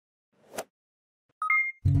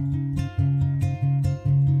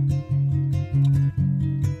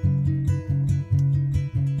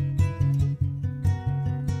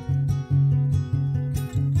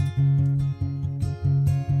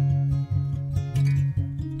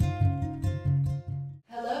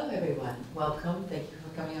welcome. Thank you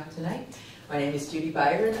for coming out tonight. My name is Judy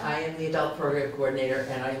Byron. I am the Adult Program Coordinator,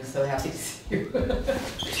 and I am so happy to see you.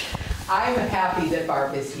 I'm happy that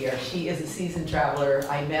Barb is here. She is a seasoned traveler.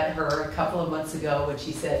 I met her a couple of months ago when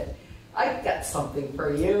she said, I've got something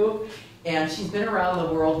for you. And she's been around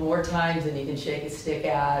the world more times than you can shake a stick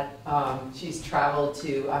at. She's traveled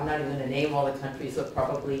to, I'm not even going to name all the countries, but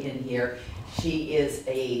probably in here. She is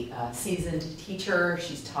a seasoned teacher.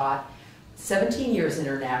 She's taught 17 years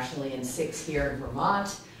internationally and 6 here in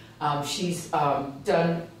Vermont. She's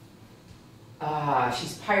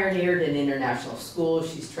pioneered in international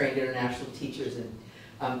schools. She's trained international teachers in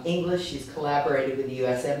English. She's collaborated with the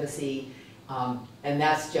U.S. Embassy, and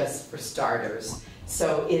that's just for starters.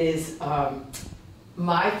 So it is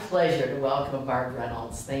my pleasure to welcome Barb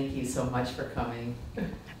Reynolds. Thank you so much for coming.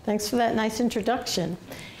 Thanks for that nice introduction.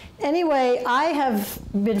 Anyway, I have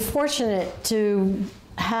been fortunate to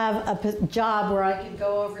have a job where I could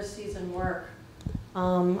go overseas and work.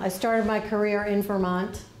 I started my career in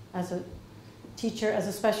Vermont as a teacher, as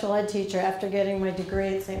a special ed teacher after getting my degree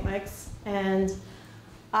at St. Mike's. And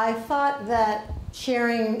I thought that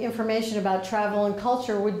sharing information about travel and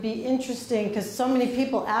culture would be interesting because so many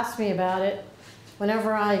people ask me about it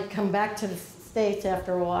whenever I come back to the States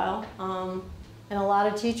after a while. And a lot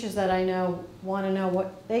of teachers that I know want to know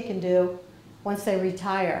what they can do once they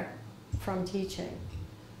retire from teaching.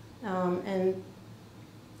 And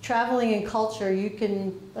traveling in culture,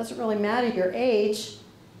 doesn't really matter your age.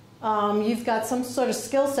 You've got some sort of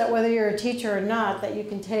skill set, whether you're a teacher or not, that you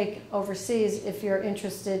can take overseas if you're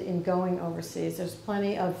interested in going overseas. There's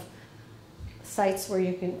plenty of sites where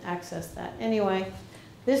you can access that. Anyway,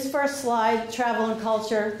 this first slide, travel and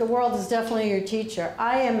culture, the world is definitely your teacher.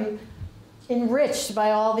 I am enriched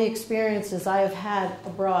by all the experiences I have had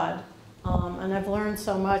abroad, and I've learned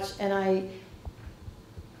so much, and I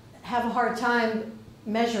have a hard time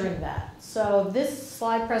measuring that. So this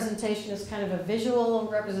slide presentation is kind of a visual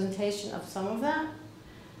representation of some of that.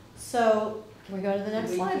 So can we go to the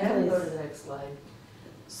next slide, please? We can go to the next slide.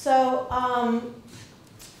 So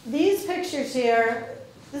these pictures here,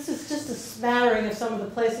 this is just a smattering of some of the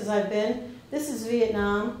places I've been. This is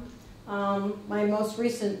Vietnam, my most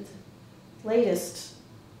latest.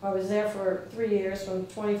 I was there for 3 years, from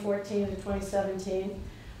 2014 to 2017.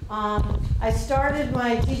 I started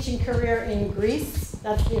my teaching career in Greece.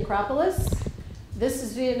 That's the Acropolis. This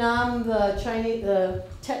is Vietnam, the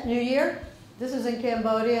Tet New Year. This is in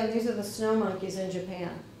Cambodia, and these are the snow monkeys in Japan.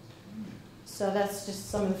 So that's just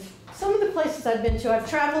some of the places I've been to. I've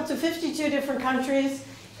traveled to 52 different countries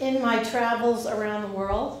in my travels around the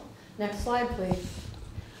world. Next slide, please.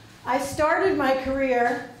 I started my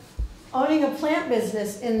career owning a plant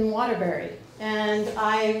business in Waterbury, and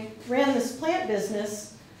I ran this plant business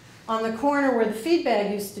on the corner where the feed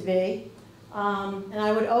bag used to be, and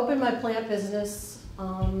I would open my plant business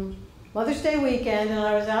Mother's Day weekend, and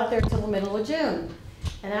I was out there till the middle of June.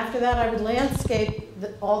 And after that, I would landscape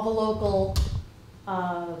all the local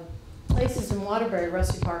places in Waterbury,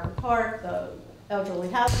 Rusty Parker Park, the Elderly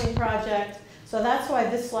Housing Project. So that's why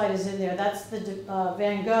this slide is in there. That's the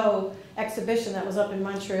Van Gogh exhibition that was up in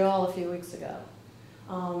Montreal a few weeks ago.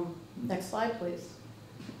 Next slide, please.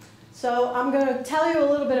 So I'm going to tell you a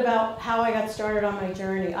little bit about how I got started on my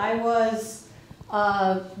journey. I was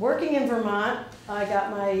working in Vermont. I got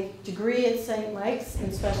my degree at St. Mike's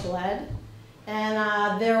in special ed.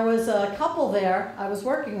 And there was a couple there I was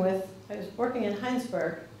working with. I was working in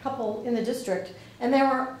Heinsberg, a couple in the district. And they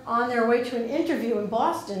were on their way to an interview in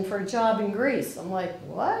Boston for a job in Greece. I'm like,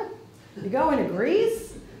 what? You're going to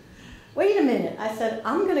Greece? Wait a minute. I said,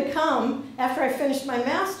 I'm going to come after I finish my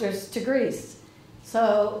master's to Greece.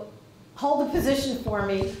 So hold the position for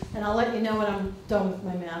me, and I'll let you know when I'm done with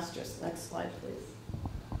my master's. Next slide,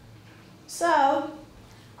 please. So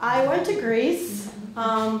I went to Greece.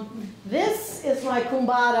 This is my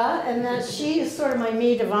kumbata, and that she is sort of my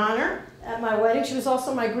maid of honor at my wedding. She was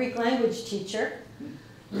also my Greek language teacher.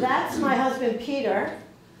 That's my husband, Peter,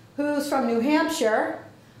 who's from New Hampshire.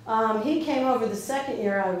 He came over the second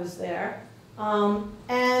year I was there.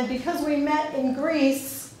 And because we met in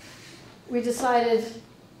Greece, we decided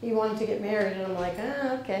he wanted to get married. And I'm like,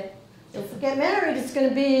 okay. If we get married, it's going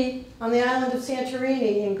to be on the island of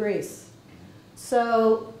Santorini in Greece.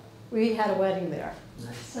 So we had a wedding there.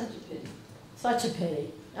 That's such a pity. Such a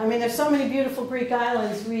pity. I mean, there's so many beautiful Greek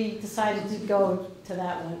islands, we decided to go to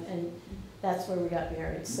that one, and that's where we got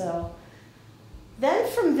married. So then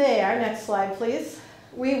from there, next slide please,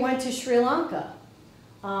 we went to Sri Lanka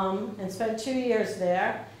and spent 2 years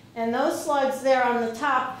there. And those slides there on the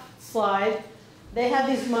top slide, they have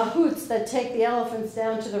these mahouts that take the elephants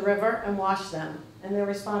down to the river and wash them, and they're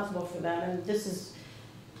responsible for them. And this is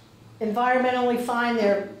environmentally fine.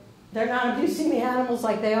 They're not abusing the animals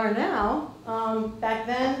like they are now. Back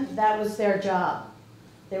then, that was their job.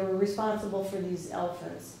 They were responsible for these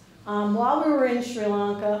elephants. While we were in Sri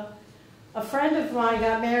Lanka, a friend of mine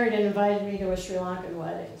got married and invited me to a Sri Lankan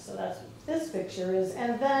wedding. So that's what this picture is.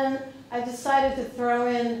 And then I decided to throw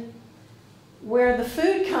in where the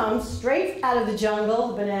food comes straight out of the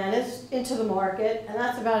jungle, bananas, into the market. And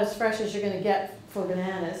that's about as fresh as you're going to get for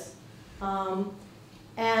bananas.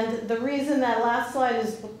 And the reason that last slide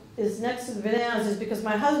is next to the bananas is because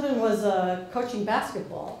my husband was coaching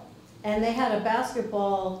basketball. And they had a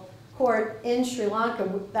basketball court in Sri Lanka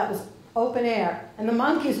that was open air. And the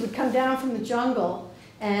monkeys would come down from the jungle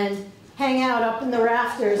and hang out up in the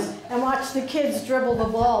rafters and watch the kids dribble the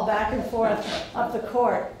ball back and forth up the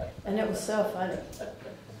court. And it was so funny.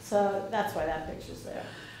 So that's why that picture's there.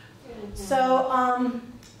 So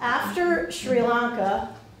after Sri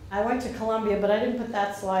Lanka, I went to Colombia, but I didn't put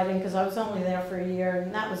that slide in because I was only there for a year.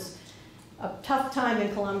 And that was a tough time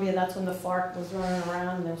in Colombia. That's when the FARC was running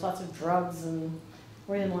around and there was lots of drugs and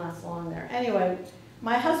we didn't last long there. Anyway,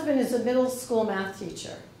 my husband is a middle school math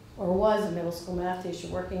teacher, or was a middle school math teacher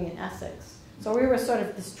working in Essex. So we were sort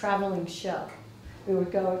of this traveling show. We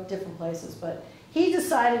would go different places, but he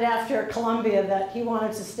decided after Colombia that he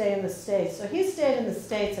wanted to stay in the States. So he stayed in the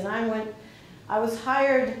States and I was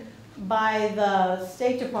hired by the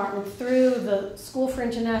State Department through the School for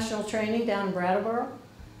International Training down in Brattleboro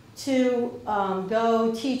to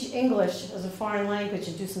go teach English as a foreign language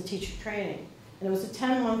and do some teacher training. And it was a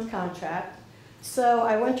 10-month contract. So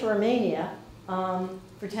I went to Romania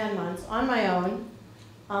for 10 months on my own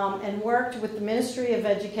and worked with the Ministry of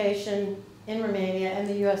Education in Romania and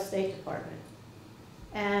the US State Department.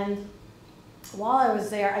 And while I was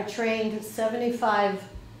there, I trained 75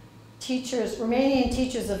 teachers, Romanian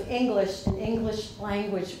teachers of English and English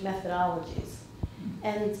language methodologies.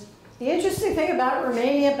 And the interesting thing about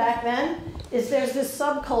Romania back then is there's this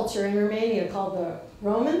subculture in Romania called the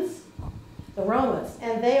Romans,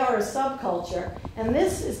 and they are a subculture. And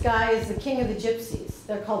this guy is the king of the gypsies.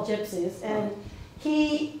 They're called gypsies. And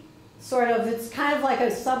he it's kind of like a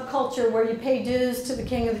subculture where you pay dues to the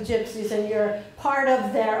king of the gypsies and you're part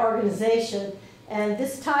of their organization. And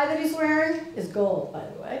this tie that he's wearing is gold, by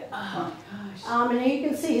the way. Oh my gosh. And you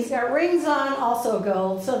can see he's got rings on, also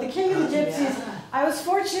gold. So the king of the gypsies, yeah. I was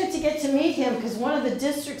fortunate to get to meet him because one of the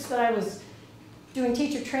districts that I was doing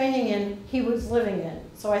teacher training in, he was living in.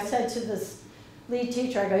 So I said to this lead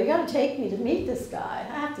teacher, I go, you got to take me to meet this guy.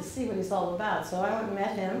 I have to see what he's all about. So I went and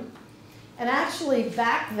met him. And actually,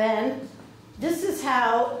 back then, this is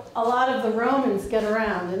how a lot of the Romans get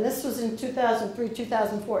around. And this was in 2003,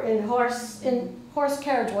 2004, in horse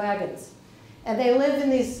carriage wagons. And they live in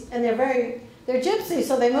these, and they're gypsies,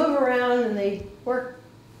 so they move around and they work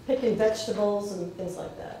picking vegetables and things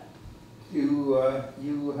like that. Do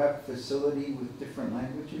you have facility with different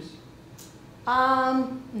languages?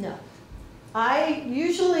 No. I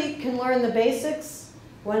usually can learn the basics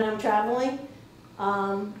when I'm traveling.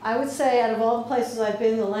 I would say out of all the places I've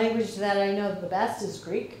been, the language that I know the best is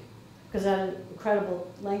Greek, because I had an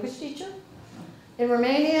incredible language teacher. In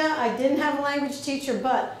Romania, I didn't have a language teacher,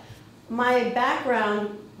 but my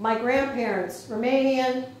background, my grandparents,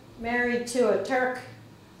 Romanian, married to a Turk.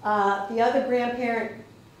 The other grandparent,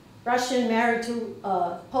 Russian, married to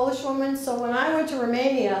a Polish woman. So when I went to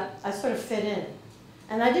Romania, I sort of fit in.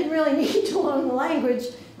 And I didn't really need to learn the language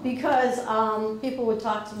because people would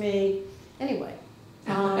talk to me anyway.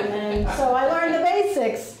 And so I learned the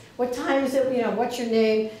basics. What time is it? You know, what's your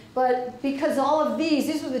name? But because all of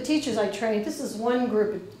these were the teachers I trained. This is one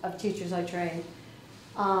group of teachers I trained.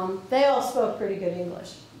 They all spoke pretty good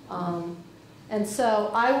English. And so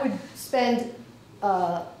I would spend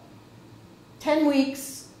 10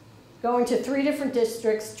 weeks going to 3 different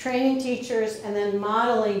districts, training teachers, and then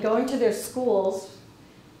modeling, going to their schools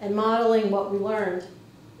and modeling what we learned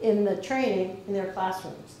in the training in their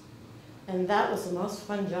classrooms. And that was the most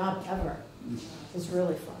fun job ever. It was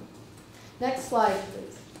really fun. Next slide,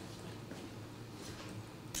 please.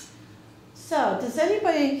 So, does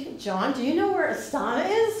anybody, John, do you know where Astana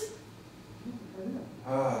is?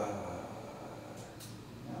 No.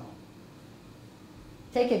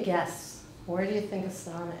 Take a guess. Where do you think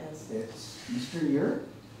Astana is? It's Eastern Europe?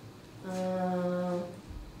 No.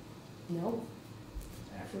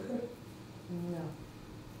 Africa? No.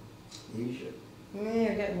 Asia?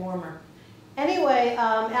 You're getting warmer. Anyway,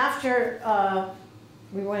 after I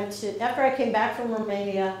came back from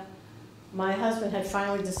Romania, my husband had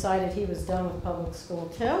finally decided he was done with public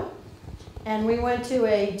school too. And we went to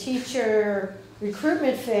a teacher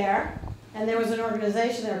recruitment fair, and there was an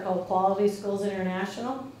organization there called Quality Schools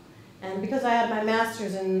International. And because I had my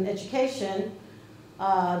master's in education,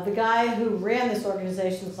 the guy who ran this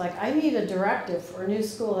organization was like, I need a directive for a new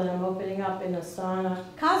school that I'm opening up in Astana,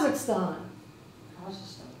 Kazakhstan.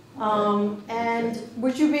 And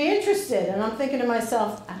would you be interested? And I'm thinking to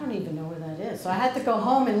myself, I don't even know where that is. So I had to go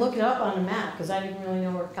home and look it up on a map because I didn't really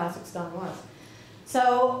know where Kazakhstan was.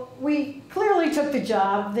 So we clearly took the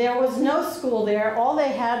job. There was no school there. All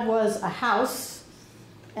they had was a house,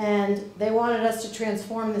 and they wanted us to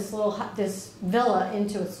transform this villa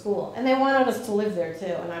into a school. And they wanted us to live there too.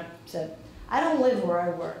 And I said, I don't live where I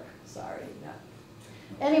work. Sorry, no.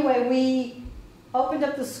 Anyway, we opened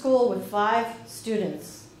up the school with 5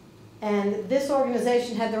 students. And this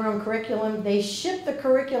organization had their own curriculum. They shipped the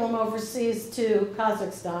curriculum overseas to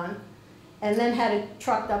Kazakhstan and then had it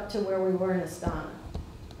trucked up to where we were in Astana.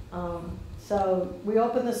 So we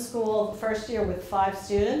opened the school the first year with 5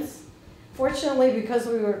 students. Fortunately, because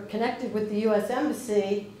we were connected with the U.S.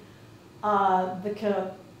 Embassy,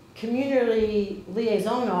 the community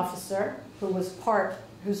liaison officer, who's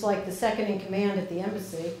like the second in command at the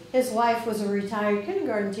embassy, his wife was a retired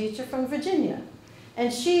kindergarten teacher from Virginia.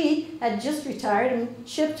 And she had just retired and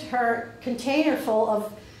shipped her container full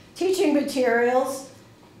of teaching materials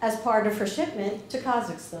as part of her shipment to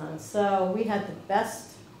Kazakhstan. So we had the best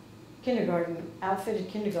outfitted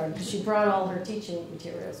kindergarten, because she brought all her teaching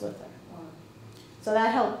materials with her. So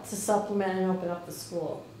that helped to supplement and open up the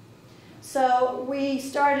school. So we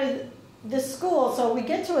started this school. So we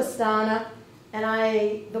get to Astana, and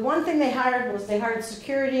the one thing they hired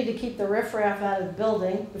security to keep the riffraff out of the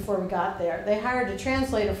building before we got there. They hired a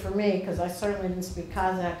translator for me, because I certainly didn't speak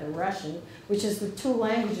Kazakh or Russian, which is the 2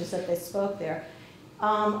 languages that they spoke there.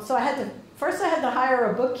 So first I had to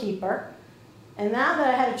hire a bookkeeper, and now that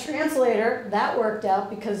I had a translator, that worked out,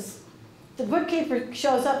 because the bookkeeper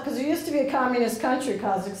shows up, because it used to be a communist country,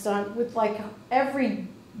 Kazakhstan, with like every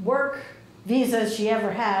work visa she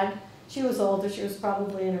ever had. She was older, she was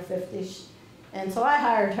probably in her 50s. And so I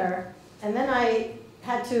hired her, and then I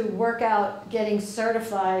had to work out getting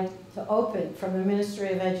certified to open from the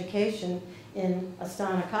Ministry of Education in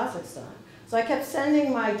Astana, Kazakhstan. So I kept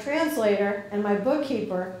sending my translator and my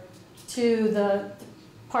bookkeeper to the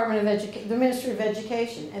the Ministry of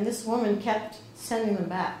Education, and this woman kept sending them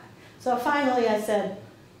back. So finally I said,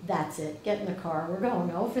 that's it, get in the car, we're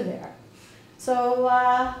going over there. So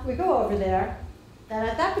we go over there, and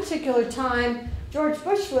at that particular time, George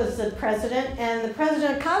Bush was the president, and the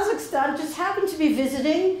president of Kazakhstan just happened to be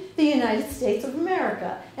visiting the United States of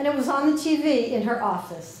America. And it was on the TV in her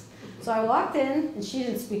office. So I walked in, and she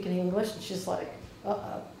didn't speak any English, and she's like,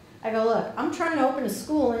 uh-oh. I go, look, I'm trying to open a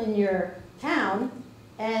school in your town,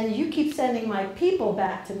 and you keep sending my people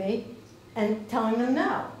back to me and telling them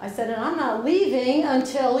no. I said, and I'm not leaving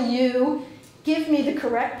until you give me the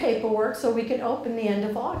correct paperwork so we can open the end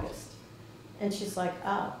of August. And she's like,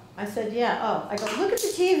 oh. I said, yeah, oh. I go, look at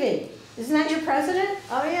the TV. Isn't that your president?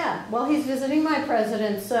 Oh, yeah. Well, he's visiting my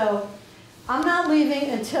president, so I'm not leaving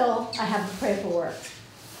until I have the paperwork.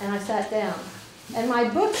 And I sat down. And my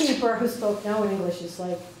bookkeeper, who spoke no English, is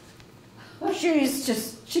like,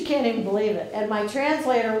 she can't even believe it. And my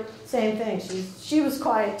translator, same thing. She was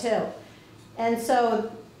quiet, too. And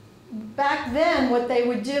so back then, what they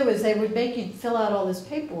would do is they would make you fill out all this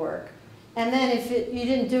paperwork. And then if you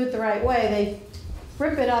didn't do it the right way, they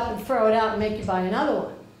rip it up and throw it out and make you buy another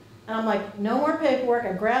one. And I'm like, no more paperwork.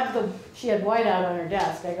 I grabbed she had whiteout on her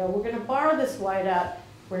desk. I go, we're going to borrow this whiteout.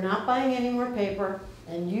 We're not buying any more paper,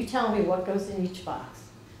 and you tell me what goes in each box.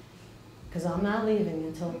 Because I'm not leaving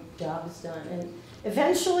until the job is done. And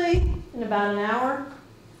eventually, in about an hour,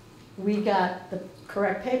 we got the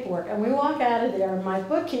correct paperwork. And we walk out of there, and my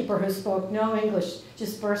bookkeeper, who spoke no English,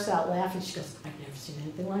 just bursts out laughing. She goes, I've never seen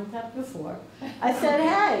anything like that before. I said,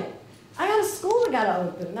 hey, I got a school I got to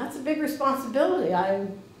open. That's a big responsibility. I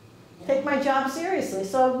take my job seriously.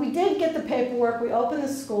 So we did get the paperwork. We opened the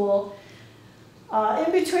school.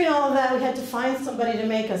 In between all of that, we had to find somebody to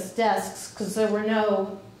make us desks, because there were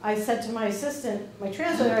no, I said to my assistant, my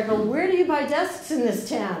translator, I go, where do you buy desks in this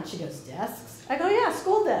town? She goes, desks? I go, yeah,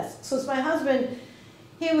 school desks. So it's my husband,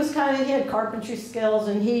 he had carpentry skills,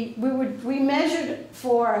 and we measured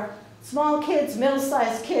for small kids,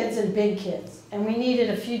 middle-sized kids, and big kids. And we needed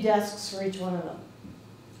a few desks for each one of them.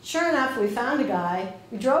 Sure enough, we found a guy.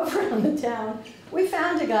 We drove around the town. We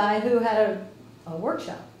found a guy who had a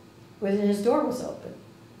workshop, and his door was open.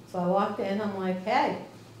 So I walked in. I'm like, hey,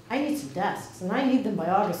 I need some desks, and I need them by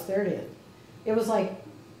August 30th. It was like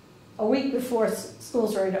a week before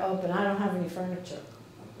school's ready to open. I don't have any furniture.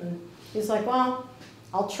 And he's like, well,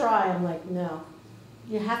 I'll try. I'm like, no.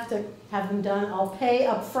 You have to have them done. I'll pay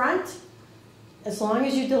up front as long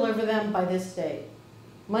as you deliver them by this date.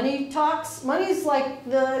 money talks. Money's like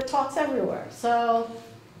the talks everywhere. So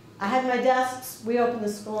I had my desks. We opened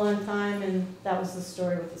the school on time, and that was the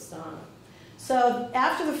story with Astana. So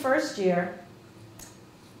after the first year,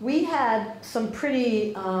 we had some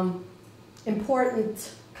pretty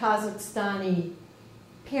important Kazakhstani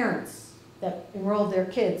parents that enrolled their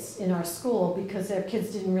kids in our school because their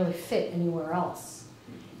kids didn't really fit anywhere else.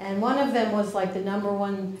 And one of them was like the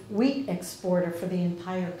 #1 wheat exporter for the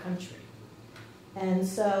entire country. And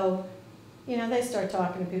so, you know, they start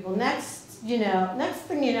talking to people. Next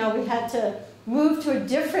thing you know, we had to move to a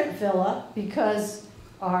different villa because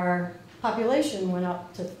our population went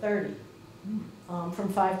up to 30, from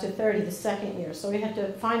 5 to 30 the second year. So we had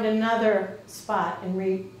to find another spot and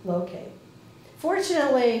relocate.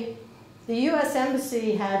 Fortunately, the U.S.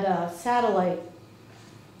 Embassy had a satellite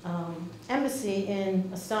embassy in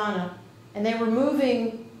Astana, and they were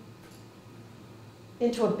moving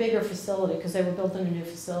into a bigger facility because they were building a new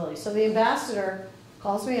facility. So the ambassador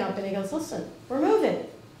calls me up and he goes, listen, we're moving.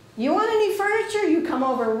 You want any furniture? You come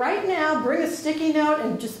over right now, bring a sticky note,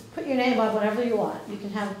 and just put your name on whatever you want. You can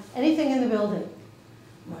have anything in the building.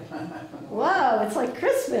 I'm like, whoa, it's like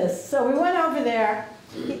Christmas. So we went over there.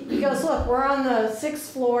 He goes, look, we're on the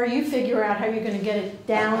 6th floor. You figure out how you're going to get it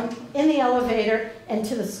down in the elevator and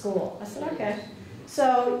to the school. I said, okay.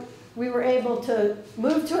 So we were able to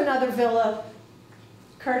move to another villa,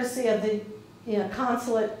 courtesy of the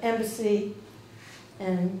consulate embassy,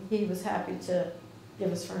 and he was happy to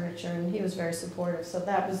give us furniture, and he was very supportive. So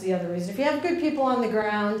that was the other reason. If you have good people on the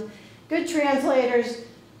ground, good translators,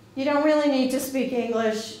 you don't really need to speak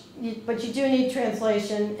English, but you do need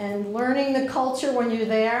translation, and learning the culture when you're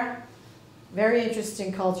there. Very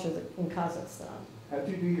interesting culture in Kazakhstan. How did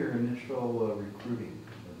you do your initial recruiting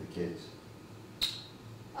of the kids?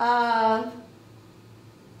 I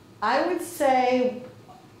would say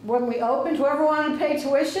when we opened, whoever wanted to pay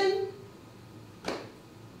tuition,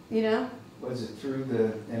 Was it through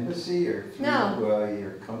the embassy or through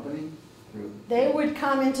your company? They would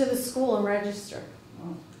come into the school and register,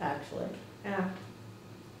 actually. Yeah.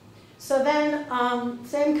 So then,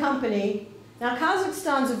 same company. Now,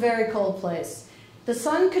 Kazakhstan's a very cold place. The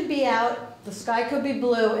sun could be out, the sky could be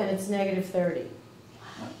blue, and it's -30.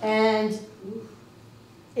 And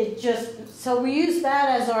so we use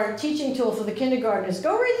that as our teaching tool for the kindergartners.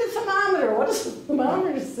 Go read the thermometer. What does the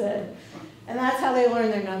thermometer say? And that's how they learn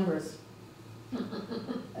their numbers.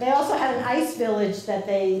 They also had an ice village that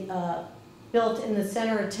they built in the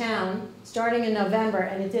center of town, starting in November,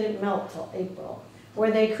 and it didn't melt till April,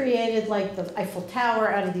 where they created like the Eiffel Tower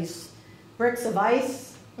out of these bricks of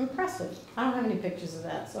ice. Impressive. I don't have any pictures of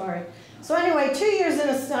that, sorry. So anyway, 2 years in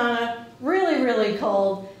Astana, really, really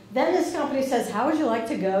cold. Then this company says, how would you like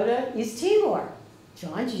to go to East Timor?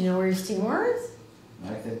 John, do you know where East Timor is?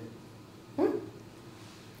 I think.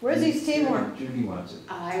 Where's East Timor? Judy wants it.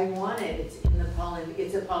 I want it. It's in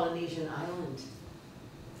it's a Polynesian island.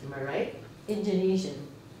 Am I right? Indonesian.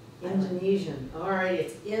 Indonesian. All right,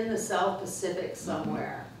 it's in the South Pacific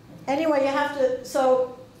somewhere. Anyway, you have to,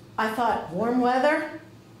 so I thought, warm weather,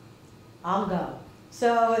 I'll go.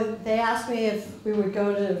 So they asked me if we would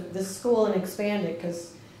go to this school and expand it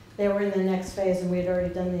because they were in the next phase and we had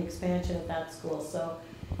already done the expansion at that school. So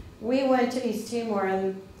we went to East Timor,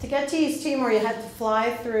 and to get to East Timor, you had to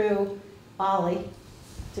fly through Bali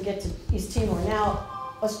to get to East Timor. Now,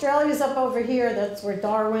 Australia's up over here. That's where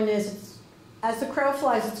Darwin is. As the crow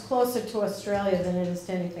flies, it's closer to Australia than it is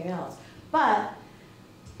to anything else. But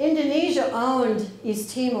Indonesia owned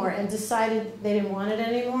East Timor and decided they didn't want it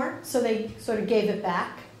anymore, so they sort of gave it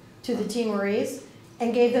back to the Timorese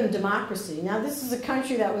and gave them democracy. Now, this is a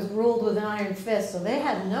country that was ruled with an iron fist, so they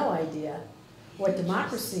had no idea what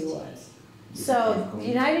democracy was. So the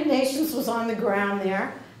United Nations was on the ground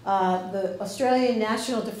there. The Australian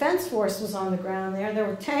National Defence Force was on the ground there. There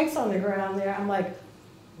were tanks on the ground there. I'm like,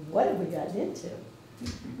 what have we gotten into?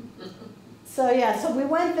 So yeah, so we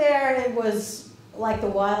went there. It was like the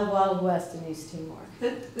wild, wild west in East Timor.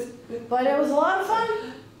 But it was a lot of fun.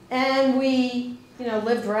 And we,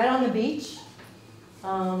 lived right on the beach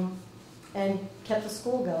and kept the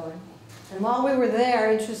school going. And while we were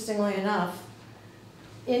there, interestingly enough,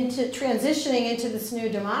 transitioning into this new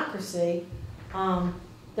democracy,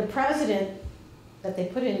 the president that they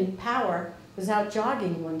put in power was out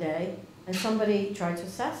jogging one day, and somebody tried to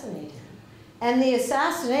assassinate him. And the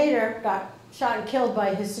assassinator got shot and killed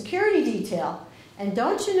by his security detail. And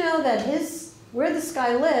don't you know that where this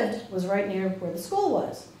guy lived was right near where the school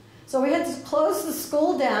was. So we had to close the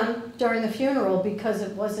school down during the funeral because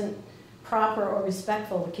it wasn't proper or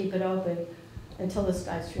respectful to keep it open until this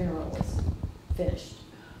guy's funeral was finished.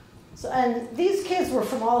 So, and these kids were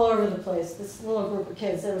from all over the place, this little group of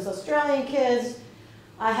kids. There was Australian kids.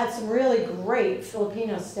 I had some really great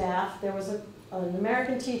Filipino staff. There was an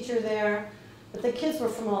American teacher there, but the kids were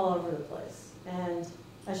from all over the place. And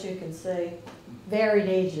as you can see, varied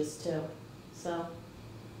ages too. So,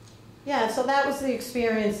 yeah, so that was the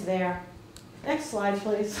experience there. Next slide,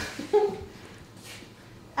 please.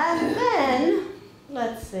 And then,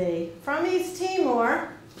 let's see, from East Timor,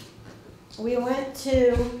 we went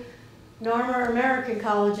to Norma American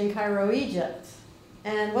College in Cairo, Egypt.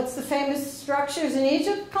 And what's the famous structures in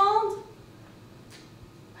Egypt called?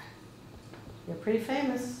 They're pretty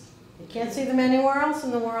famous. You can't see them anywhere else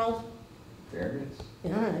in the world. Pyramids?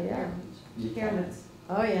 Yeah. Pyramids.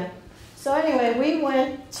 Oh, yeah. So anyway, we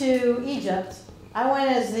went to Egypt. I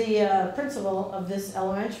went as the principal of this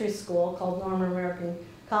elementary school called Norma American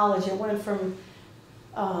College. It went from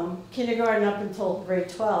kindergarten up until grade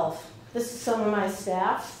 12. This is some of my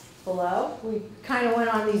staff below. We kind of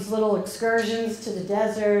went on these little excursions to the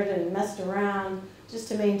desert and messed around just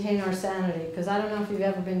to maintain our sanity, because I don't know if you've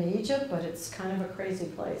ever been to Egypt, but it's kind of a crazy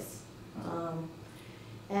place.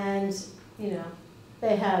 And, you know,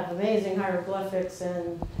 they have amazing hieroglyphics,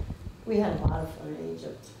 and we had a lot of fun in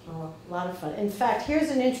Egypt, a lot of fun. In fact,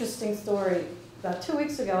 here's an interesting story. About 2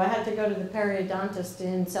 weeks ago, I had to go to the periodontist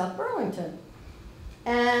in South Burlington.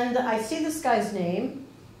 And I see this guy's name.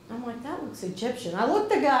 I'm like, that looks Egyptian. I looked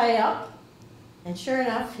the guy up, and sure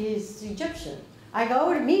enough, he's Egyptian. I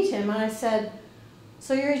go to meet him, and I said,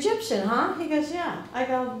 so you're Egyptian, huh? He goes, yeah. I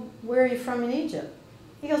go, where are you from in Egypt?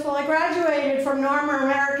 He goes, well, I graduated from Norma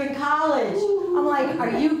American College. I'm like,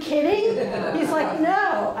 are you kidding? He's like,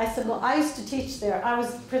 no. I said, well, I used to teach there. I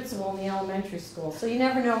was the principal in the elementary school, so you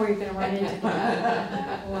never know where you're going to run into people.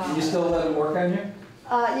 Wow. You still let him work on you?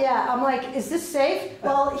 Yeah, I'm like, is this safe?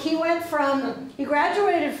 Well, he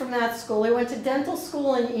graduated from that school. He went to dental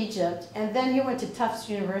school in Egypt, and then he went to Tufts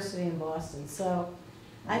University in Boston. So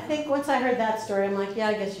I think once I heard that story, I'm like, yeah,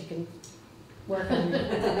 I guess you can work on me.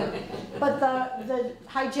 But the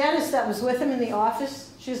hygienist that was with him in the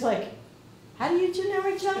office, she's like, how do you two know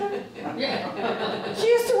each other? She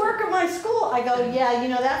used to work at my school. I go, yeah, you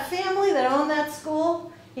know that family that owned that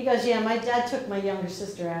school? He goes, yeah, my dad took my younger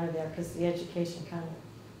sister out of there because the education kind of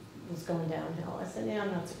was going downhill. I said, yeah,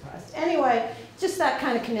 I'm not surprised. Anyway, just that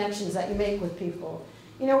kind of connections that you make with people.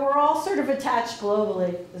 You know, we're all sort of attached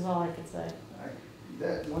globally, is all I could say.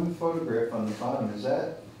 That one photograph on the bottom, is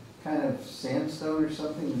that kind of sandstone or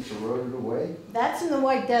something that's eroded away? That's in the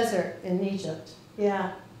White Desert in Egypt.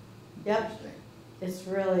 Yeah. Yep. Interesting. It's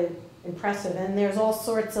really impressive. And there's all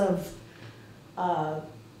sorts of,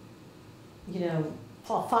 you know,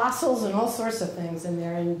 fossils and all sorts of things in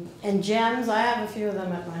there, and gems. I have a few of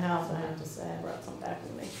them at my house, I have to say. I brought some back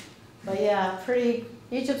with me. But yeah,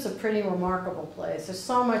 Egypt's a pretty remarkable place. There's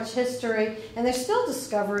so much history, and they're still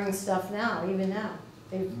discovering stuff now, even now.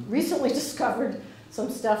 They've recently discovered some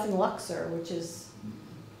stuff in Luxor, which is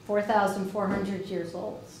 4,400 years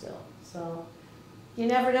old still. So you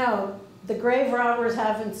never know. The grave robbers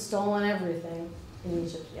haven't stolen everything in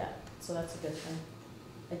Egypt yet, so that's a good thing.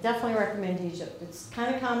 I definitely recommend Egypt. It's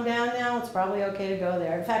kind of calmed down now. It's probably okay to go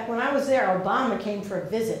there. In fact, when I was there, Obama came for a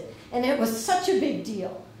visit, and it was such a big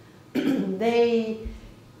deal. The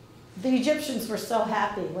Egyptians were so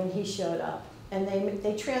happy when he showed up, and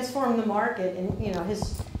they transformed the market. And you know,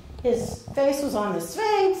 his face was on the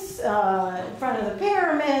Sphinx, in front of the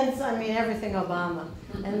pyramids. I mean, everything Obama.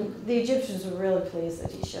 And the Egyptians were really pleased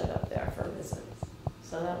that he showed up there for a visit.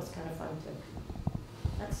 So that was kind of fun too.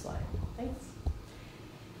 Next slide. Thanks.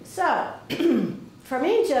 So, from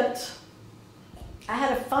Egypt, I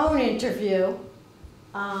had a phone interview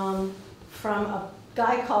from a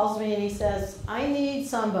guy calls me and he says, I need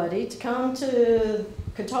somebody to come to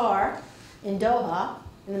Qatar in Doha,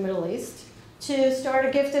 in the Middle East, to start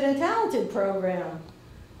a gifted and talented program.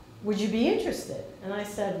 Would you be interested? And I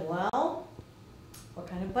said, well, what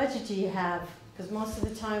kind of budget do you have? Because most of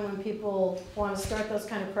the time when people want to start those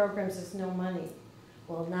kind of programs, there's no money.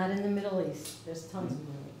 Well, not in the Middle East. There's tons of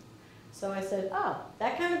money. So I said, oh,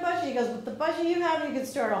 that kind of budget? He goes, with the budget you have, you could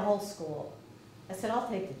start a whole school. I said, I'll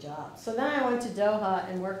take the job. So then I went to Doha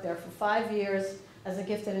and worked there for 5 years as a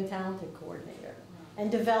gifted and talented coordinator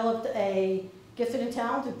and developed a gifted and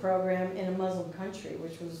talented program in a Muslim country,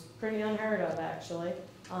 which was pretty unheard of, actually.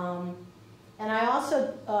 And I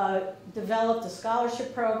also developed a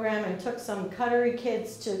scholarship program and took some Qatari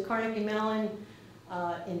kids to Carnegie Mellon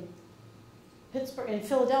in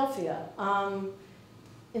Philadelphia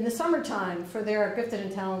in the summertime for their gifted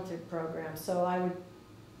and talented program. So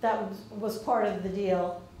that was part of the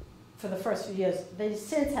deal for the first few years. They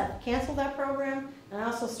since have canceled that program, and I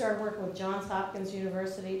also started working with Johns Hopkins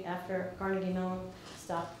University after Carnegie Mellon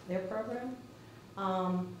stopped their program.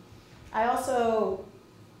 I also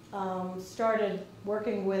started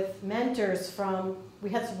working with mentors from, we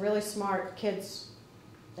had some really smart kids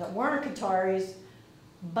that weren't Qataris,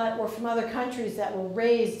 but were from other countries that were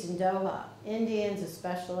raised in Doha, Indians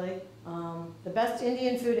especially. The best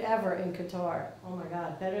Indian food ever in Qatar. Oh my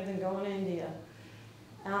God, better than going to India.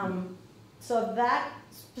 So that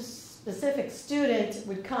specific student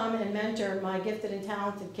would come and mentor my gifted and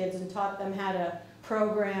talented kids and taught them how to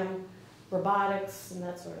program robotics and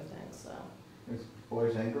that sort of thing. So, It's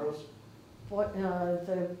boys and girls?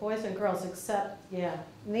 the boys and girls, except, yeah.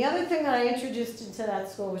 And the other thing that I introduced into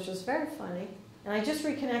that school, which was very funny, and I just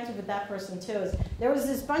reconnected with that person too, is there was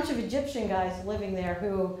this bunch of Egyptian guys living there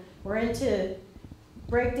who were into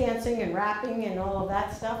breakdancing and rapping and all of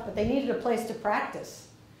that stuff, but they needed a place to practice.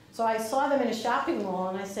 So I saw them in a shopping mall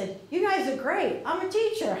and I said, you guys are great, I'm a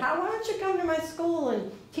teacher, why don't you come to my school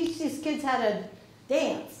and teach these kids how to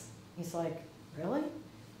dance? He's like, really?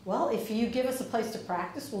 Well, if you give us a place to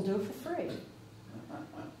practice, we'll do it for free.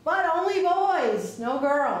 But only boys, no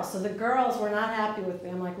girls. So the girls were not happy with me.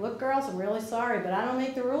 I'm like, look girls, I'm really sorry, but I don't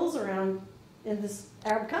make the rules around in this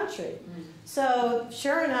Arab country. So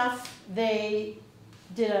sure enough, they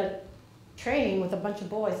did a training with a bunch of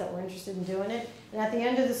boys that were interested in doing it. And at the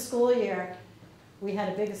end of the school year, we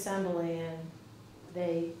had a big assembly and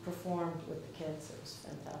they performed with the kids. It was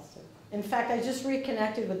fantastic. In fact, I just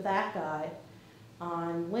reconnected with that guy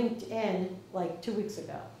on LinkedIn like 2 weeks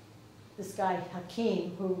ago. This guy,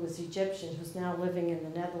 Hakeem, who was Egyptian, who's now living in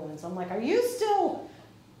the Netherlands. I'm like, are you still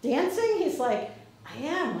dancing? He's like, I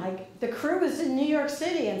am. The crew is in New York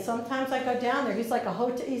City, and sometimes I go down there. He's like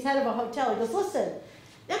he's head of a hotel. He goes, listen,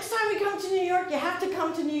 next time we come to New York, you have to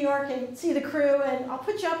come to New York and see the crew, and I'll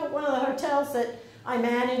put you up at one of the hotels that I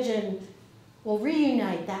manage, and we'll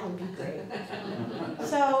reunite. That would be great.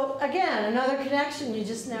 So again, another connection, you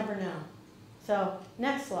just never know. So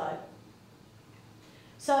next slide.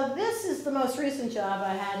 So this is the most recent job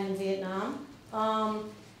I had in Vietnam.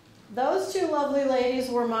 Those two lovely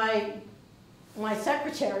ladies were my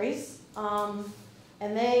secretaries, and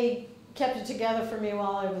they kept it together for me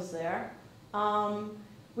while I was there.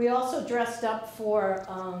 We also dressed up for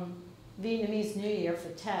Vietnamese New Year for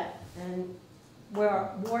Tet, and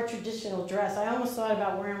wore traditional dress. I almost thought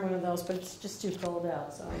about wearing one of those, but it's just too cold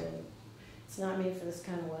out, so I didn't. It's not made for this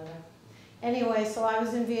kind of weather. Anyway, so I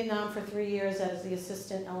was in Vietnam for 3 years as the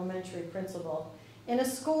assistant elementary principal in a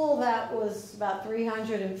school that was about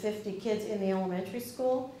 350 kids in the elementary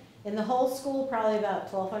school. In the whole school, probably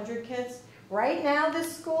about 1,200 kids. Right now,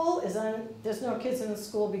 this school is there's no kids in the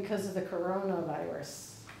school because of the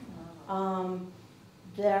coronavirus.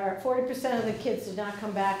 40% of the kids did not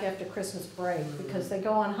come back after Christmas break because they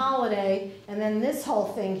go on holiday, and then this whole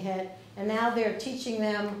thing hit, and now they're teaching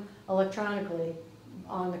them electronically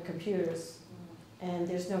on the computers, and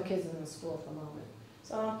there's no kids in the school at the moment.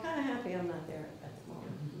 So I'm kind of happy I'm not there at the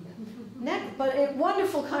moment. But a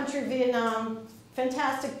wonderful country, Vietnam,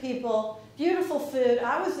 fantastic people, beautiful food.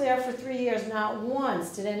 I was there for 3 years. Not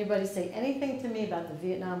once did anybody say anything to me about the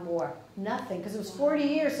Vietnam War. Nothing, because it was 40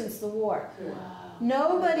 years since the war. Wow.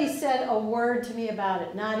 Nobody said a word to me about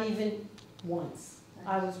it, not even once.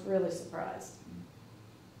 I was really surprised.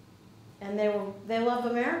 And they love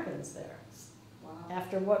Americans there.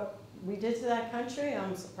 After what we did to that country,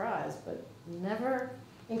 I'm surprised, but never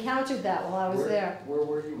encountered that while I was there. Where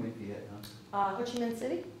were you in Vietnam? Ho Chi Minh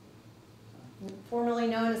City, formerly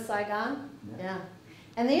known as Saigon. Yeah.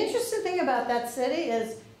 And the interesting thing about that city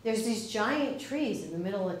is there's these giant trees in the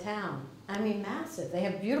middle of town. I mean, massive. They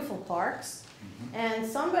have beautiful parks. And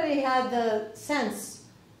somebody had the sense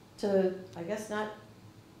to, I guess, not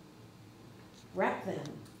wreck them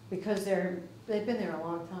because they've been there a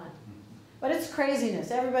long time. But it's craziness.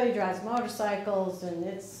 Everybody drives motorcycles, and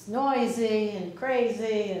it's noisy and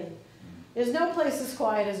crazy, and there's no place as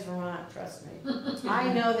quiet as Vermont, trust me.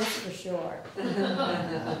 I know this for sure.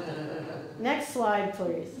 Next slide,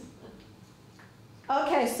 please.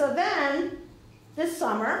 Okay, so then, this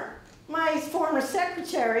summer, my former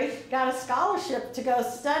secretary got a scholarship to go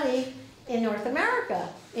study in North America,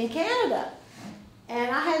 in Canada. And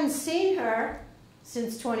I hadn't seen her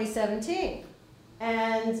since 2017.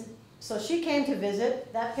 And so she came to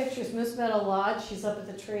visit. That picture is Moose Meadow Lodge. She's up at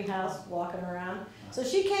the tree house walking around. So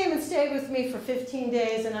she came and stayed with me for 15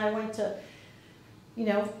 days, and I went to,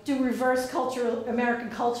 do reverse culture, American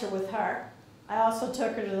culture with her. I also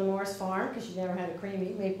took her to the Morris Farm because she never had a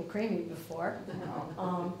maple cream before.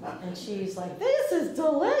 And she's like, this is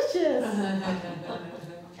delicious.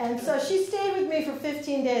 And so she stayed with me for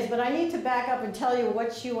 15 days, but I need to back up and tell you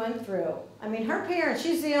what she went through. I mean, her parents,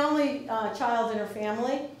 she's the only child in her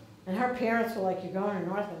family, and her parents were like, you're going to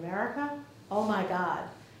North America? Oh my God.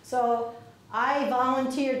 So I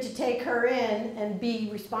volunteered to take her in and be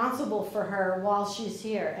responsible for her while she's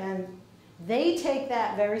here. And they take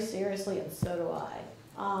that very seriously, and so do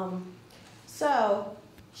I. So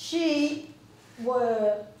she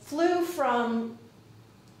flew from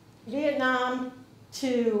Vietnam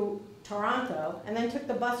to Toronto, and then took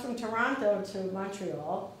the bus from Toronto to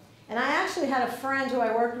Montreal. And I actually had a friend who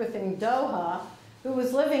I worked with in Doha who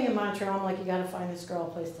was living in Montreal. I'm like, you gotta find this girl a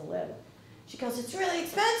place to live. She goes, it's really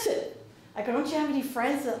expensive. I go, don't you have any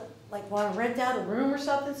friends that like want to rent out a room or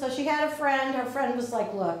something? So she had a friend. Her friend was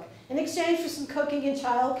like, look, in exchange for some cooking and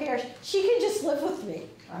childcare, she can just live with me.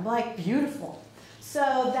 I'm like, beautiful. So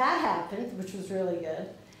that happened, which was really good.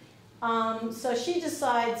 So she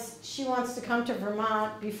decides she wants to come to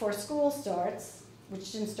Vermont before school starts,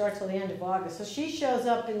 which didn't start till the end of August. So she shows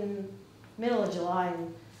up in middle of July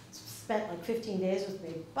and spent like 15 days with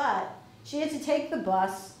me. But she had to take the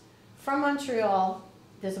bus from Montreal.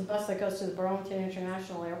 There's a bus that goes to the Burlington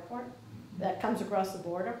International Airport that comes across the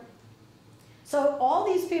border. So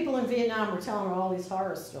all these people in Vietnam were telling her all these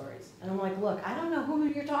horror stories. And I'm like, look, I don't know who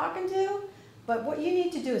you're talking to, but what you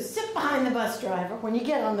need to do is sit behind the bus driver when you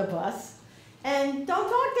get on the bus and don't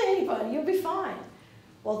talk to anybody, you'll be fine.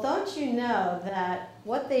 Well, don't you know that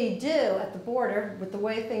what they do at the border, with the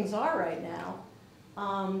way things are right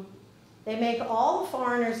now, they make all the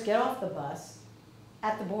foreigners get off the bus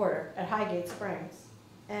at the border at Highgate Springs.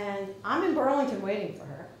 And I'm in Burlington waiting for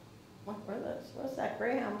her. Where's that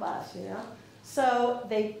Greyhound bus, you know? So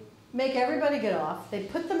they make everybody get off. They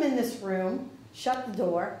put them in this room, shut the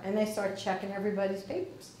door, and they start checking everybody's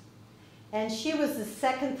papers. And she was the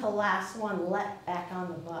second to last one let back on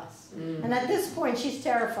the bus. And at this point, she's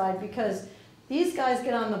terrified because these guys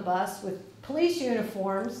get on the bus with police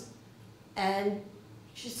uniforms, and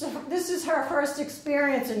this is her first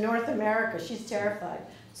experience in North America. She's terrified.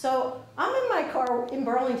 So I'm in my car in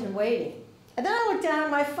Burlington waiting. And then I look down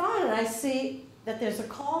at my phone and I see that there's a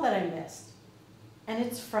call that I missed. And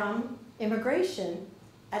it's from immigration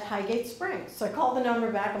at Highgate Springs. So I call the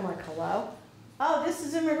number back. I'm like, hello? Oh, this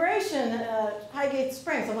is immigration at Highgate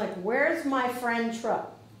Springs. I'm like, where's my friend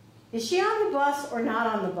Truck? Is she on the bus or not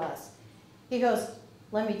on the bus? He goes,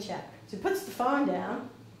 let me check. So he puts the phone down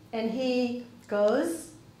and he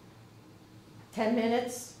goes 10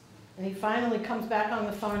 minutes. And he finally comes back on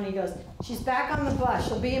the phone and he goes, she's back on the bus.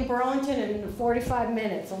 She'll be in Burlington in 45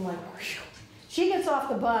 minutes. I'm like, whew. She gets off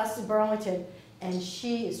the bus in Burlington and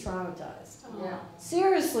she is traumatized. Yeah.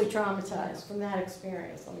 Seriously traumatized from that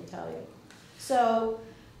experience, let me tell you. So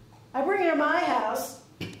I bring her to my house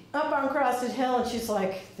up on Crosted Hill and she's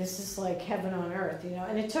like, this is like heaven on earth, you know.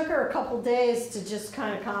 And it took her a couple days to just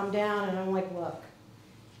kind of calm down. And I'm like, look,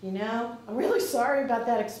 you know, I'm really sorry about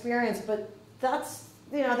that experience, but that's,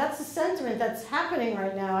 you know, that's the sentiment that's happening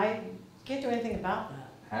right now. I can't do anything about that.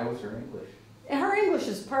 How was her English? Her English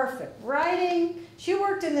is perfect. Writing, she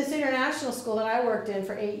worked in this international school that I worked in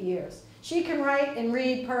for 8 years. She can write and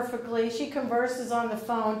read perfectly. She converses on the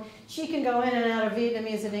phone. She can go in and out of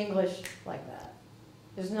Vietnamese and English like that.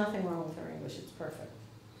 There's nothing wrong with her English. It's perfect.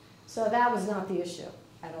 So that was not the issue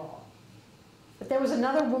at all. But there was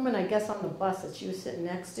another woman, I guess, on the bus that she was sitting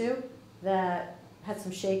next to that had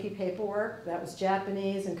some shaky paperwork that was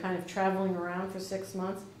Japanese and kind of traveling around for 6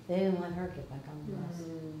 months. They didn't let her get back on the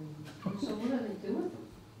bus. So what do they do with them?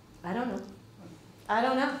 I don't know. I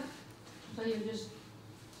don't know. So you just...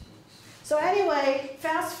 So anyway,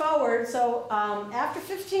 fast forward. So after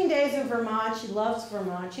 15 days in Vermont, she loves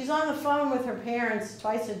Vermont. She's on the phone with her parents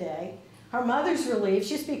twice a day. Her mother's relieved.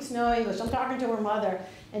 She speaks no English. I'm talking to her mother,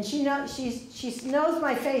 and she knows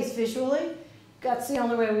my face visually. That's the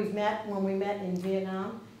only way we've met when we met in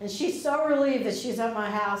Vietnam. And she's so relieved that she's at my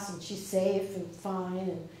house and she's safe and fine.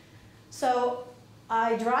 And so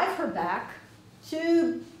I drive her back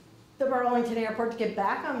to the Burlington airport to get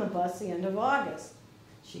back on the bus the end of August.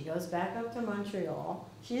 She goes back up to Montreal.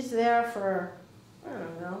 She's there for, I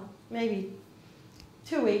don't know, maybe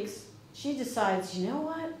 2 weeks. She decides, you know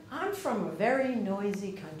what? I'm from a very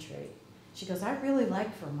noisy country. She goes, I really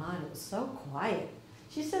liked Vermont. It was so quiet.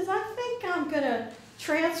 She says, I think I'm going to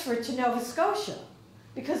transfer to Nova Scotia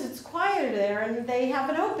because it's quieter there and they have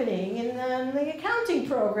an opening in the accounting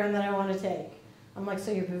program that I want to take. I'm like,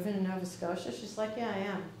 so you're moving to Nova Scotia? She's like, yeah, I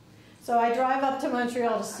am. So I drive up to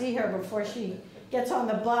Montreal to see her before she gets on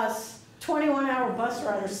the bus, 21-hour bus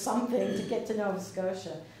ride or something to get to Nova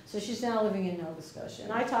Scotia. So she's now living in Nova Scotia.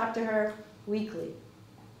 And I talk to her weekly.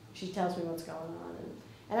 She tells me what's going on.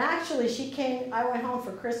 And actually, I went home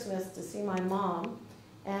for Christmas to see my mom,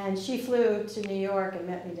 and she flew to New York and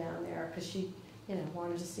met me down there because she,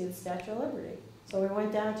 wanted to see the Statue of Liberty. So we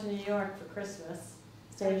went down to New York for Christmas.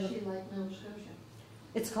 How's she like Nova Scotia?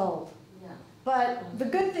 It's cold. Yeah. But the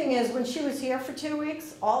good thing is, when she was here for 2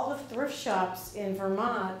 weeks, all the thrift shops in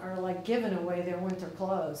Vermont are like giving away their winter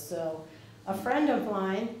clothes. So a friend of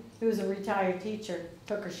mine, who's a retired teacher,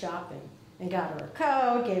 took her shopping and got her a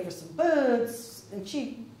coat, gave her some boots, and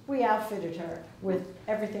we outfitted her with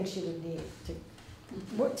everything she would need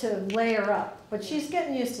to layer up. But she's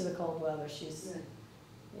getting used to the cold weather.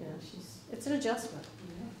 It's an adjustment.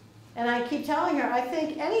 And I keep telling her, I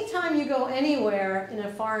think anytime you go anywhere in a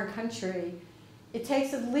foreign country, it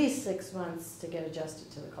takes at least 6 months to get adjusted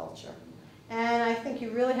to the culture. And I think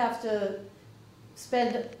you really have to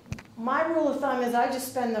my rule of thumb is I just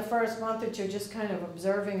spend the first month or two just kind of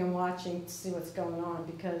observing and watching to see what's going on,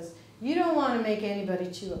 because you don't want to make anybody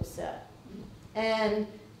too upset. And,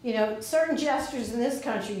 certain gestures in this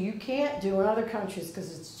country you can't do in other countries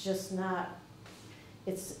because it's just not,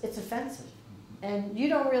 it's offensive. And you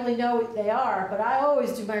don't really know what they are, but I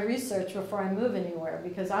always do my research before I move anywhere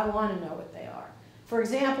because I want to know what they are. For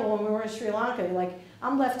example, when we were in Sri Lanka,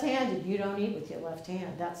 I'm left-handed. You don't eat with your left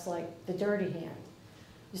hand. That's like the dirty hand.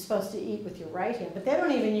 You're supposed to eat with your right hand. But they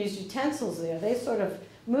don't even use utensils there. They sort of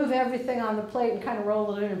move everything on the plate and kind of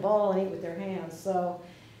roll it in a ball and eat with their hands. So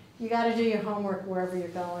you got to do your homework wherever you're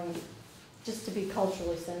going, just to be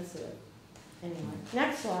culturally sensitive. Anyway,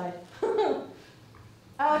 next slide.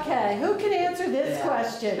 Okay, who can answer this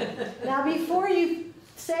question? Now, before you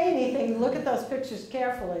say anything, look at those pictures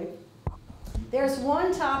carefully. There's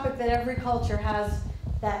one topic that every culture has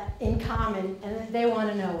that in common and that they want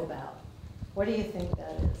to know about. What do you think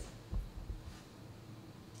that is?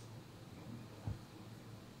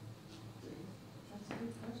 That's a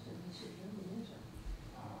good question. I should really answer.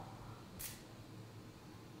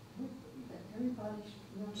 That everybody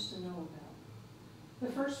wants to know about.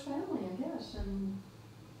 The first family, I guess, and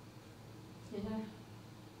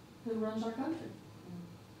who runs our country.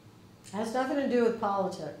 It has nothing to do with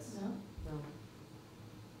politics. No? No.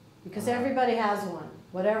 Because everybody has one,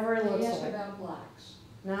 whatever it looks They asked like. about blacks.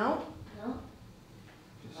 No? No?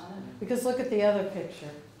 I don't know. Because look at the other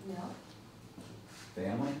picture. Yeah.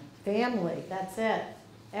 Family? Family, that's it.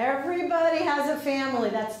 Everybody has a family.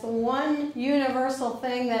 That's the one universal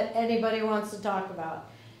thing that anybody wants to talk about.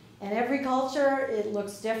 And every culture, it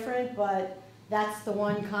looks different, but that's the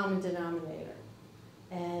one common denominator.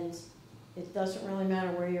 And it doesn't really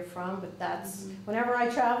matter where you're from, but that's, whenever I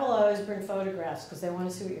travel, I always bring photographs because they want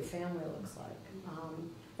to see what your family looks like.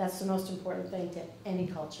 That's the most important thing to any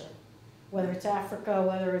culture. Whether it's Africa,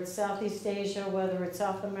 whether it's Southeast Asia, whether it's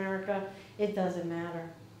South America, it doesn't matter.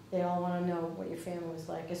 They all want to know what your family was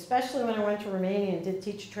like. Especially when I went to Romania and did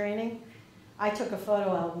teacher training, I took a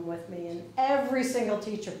photo album with me, and every single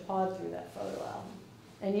teacher pawed through that photo album.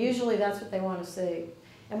 And usually that's what they want to see.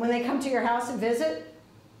 And when they come to your house and visit,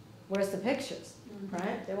 where's the pictures,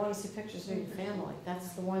 right? They want to see pictures of your family. That's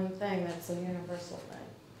the one thing that's a universal thing.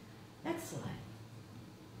 Next slide.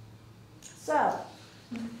 So,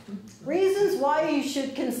 reasons why you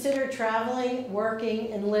should consider traveling,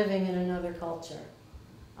 working, and living in another culture.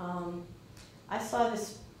 I saw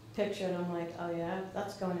this picture and I'm like, oh yeah,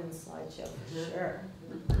 that's going in the slideshow for sure.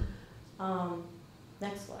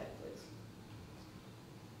 Next slide, please.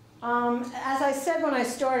 As I said when I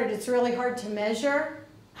started, it's really hard to measure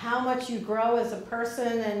how much you grow as a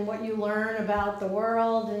person and what you learn about the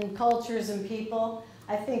world and cultures and people.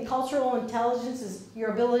 I think cultural intelligence is your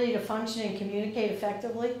ability to function and communicate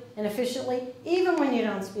effectively and efficiently, even when you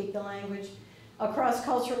don't speak the language, across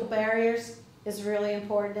cultural barriers is really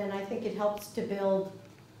important, and I think it helps to build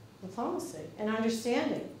diplomacy and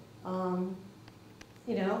understanding,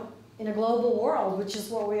 in a global world, which is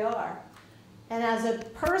what we are. And as a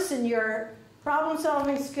person, your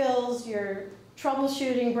problem-solving skills, your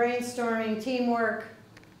troubleshooting, brainstorming, teamwork,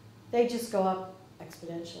 they just go up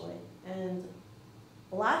exponentially. And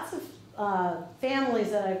lots of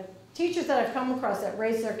teachers that I've come across that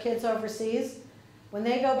raise their kids overseas, when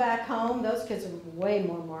they go back home, those kids are way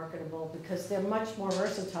more marketable because they're much more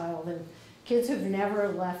versatile than kids who've never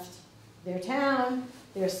left their town,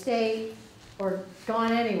 their state, or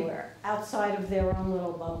gone anywhere outside of their own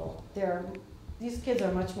little bubble. These kids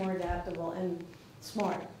are much more adaptable and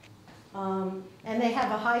smart. And they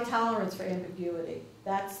have a high tolerance for ambiguity.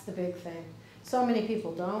 That's the big thing. So many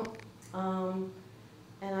people don't.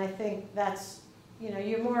 And I think that's,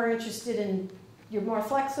 you're more interested in, you're more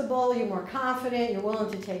flexible, you're more confident, you're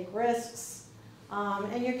willing to take risks,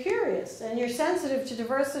 and you're curious, and you're sensitive to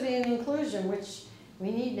diversity and inclusion, which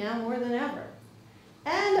we need now more than ever.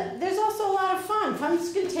 And there's also a lot of fun.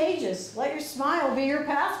 Fun's contagious. Let your smile be your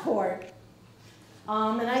passport.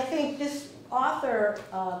 And I think this author,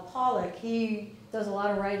 Pollock, he does a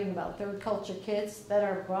lot of writing about third culture kids that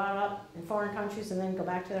are brought up in foreign countries and then go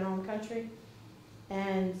back to their home country.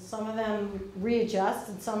 And some of them readjust,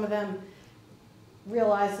 and some of them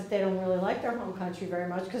realize that they don't really like their home country very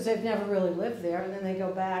much because they've never really lived there. And then they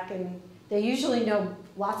go back, and they usually know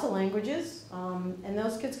lots of languages, and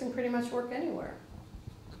those kids can pretty much work anywhere.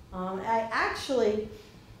 I actually,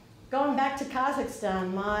 going back to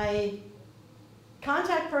Kazakhstan, my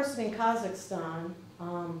contact person in Kazakhstan,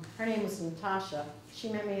 her name was Natasha. She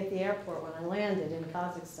met me at the airport when I landed in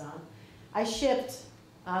Kazakhstan. I shipped,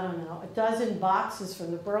 I don't know, 12 boxes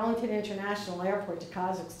from the Burlington International Airport to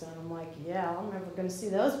Kazakhstan. I'm like, yeah, I'm never going to see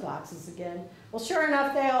those boxes again. Well, sure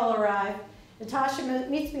enough, they all arrive. Natasha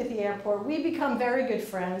meets me at the airport. We become very good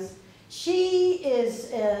friends. She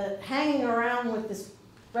is hanging around with this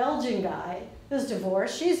Belgian guy who's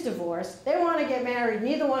divorced. She's divorced. They want to get married.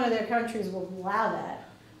 Neither one of their countries will allow that.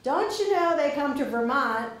 Don't you know they come to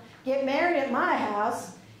Vermont, get married at my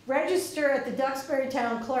house, register at the Duxbury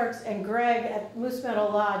Town Clerks, and Greg at Moose Meadow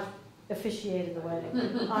Lodge officiated the wedding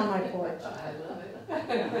on my porch. I love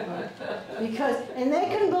it. Because, and they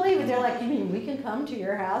couldn't believe it. They're like, you mean we can come to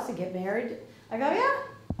your house and get married? I go, yeah,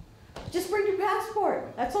 just bring your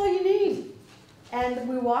passport. That's all you need. And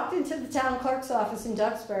we walked into the town clerk's office in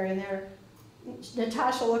Duxbury, and there,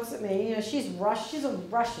 Natasha looks at me. You know, she's a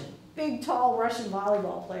Russian, big, tall Russian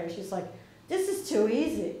volleyball player. She's like, this is too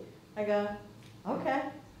easy. I go, okay.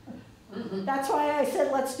 That's why I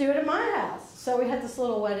said, let's do it at my house. So we had this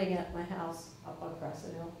little wedding at my house up on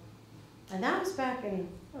Crescent Hill. And that was back in,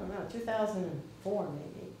 I don't know, 2004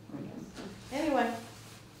 maybe, I guess. Anyway,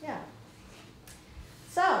 yeah.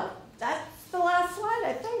 So, that's the last slide,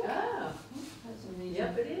 I think. Oh, That's amazing.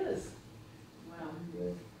 yep, it is. Wow.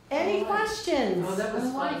 Any questions? Oh, that was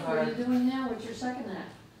What fun, life are you doing now? What's your second act?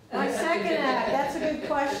 My second act, that's a good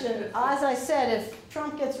question. As I said, if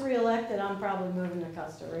Trump gets reelected, I'm probably moving to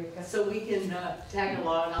Costa Rica. So we can tag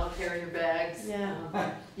along, I'll carry your bags.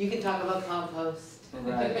 Yeah. You can talk about compost.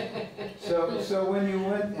 Right. So when you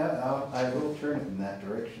went, I will turn it in that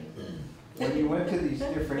direction. When you went to these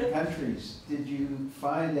different countries, did you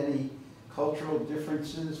find any cultural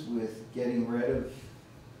differences with getting rid of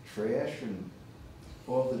trash and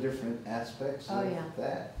all the different aspects of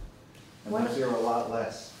that? And was there a lot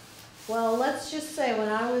less? Well, let's just say when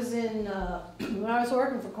I was in, when I was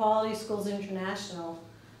working for Quality Schools International,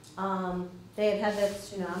 they had that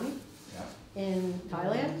tsunami in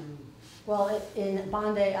Thailand. Well, in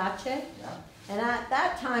Banda Aceh. Yeah. And at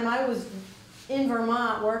that time, I was in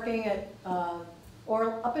Vermont working at,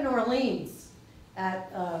 up in Orleans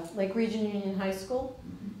at Lake Region Union High School.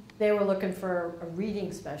 They were looking for a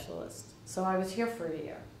reading specialist. So I was here for a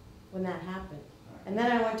year when that happened. And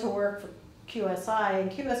then I went to work for QSI,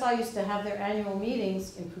 and QSI used to have their annual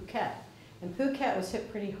meetings in Phuket. And Phuket was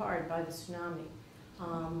hit pretty hard by the tsunami.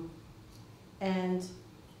 And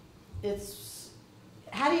it's,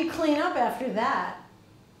 how do you clean up after that?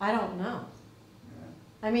 I don't know.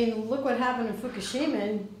 I mean, look what happened in Fukushima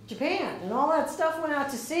in Japan, and all that stuff went out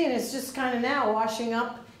to sea, and it's just kind of now washing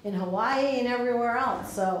up in Hawaii and everywhere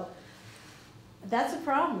else. So that's a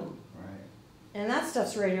problem. And that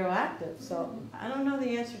stuff's radioactive, so I don't know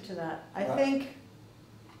the answer to that. I think...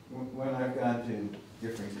 When I've gone to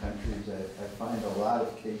different countries, I find a lot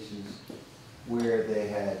of cases where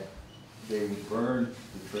they burned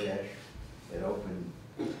the trash, it opened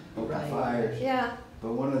fires. Yeah.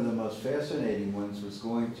 But one of the most fascinating ones was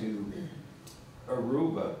going to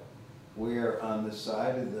Aruba, where on the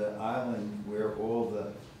side of the island where all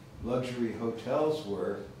the luxury hotels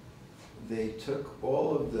were, they took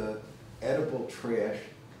all of the edible trash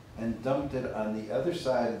and dumped it on the other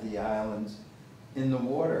side of the islands in the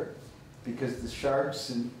water, because the sharks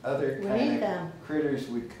and other kind of critters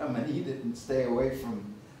would come and eat it and stay away from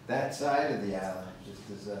that side of the island, just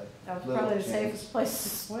as a that was little probably the change. safest place to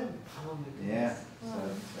swim. Oh my goodness. Yeah,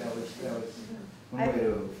 so that was one way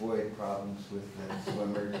to avoid problems with the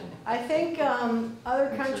swimmers. I think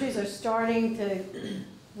other countries are starting to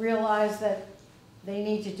realize that they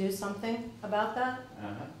need to do something about that.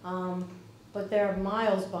 But they're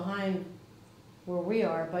miles behind where we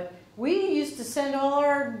are. But we used to send all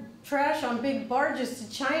our trash on big barges to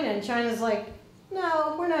China, and China's like,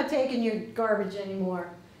 no, we're not taking your garbage anymore.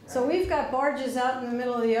 Right. So we've got barges out in the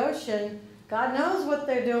middle of the ocean. God knows what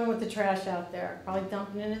they're doing with the trash out there. Probably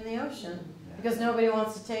dumping it in the ocean. Because nobody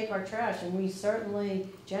wants to take our trash, and we certainly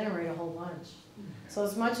generate a whole bunch. So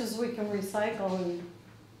as much as we can recycle and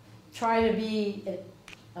try to be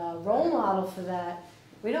a role model for that,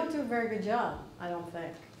 We don't do a very good job, I don't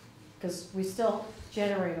think, because we still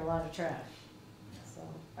generate a lot of trash. So.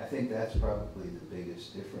 I think that's probably the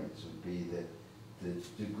biggest difference would be that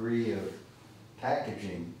the degree of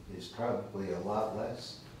packaging is probably a lot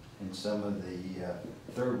less in some of the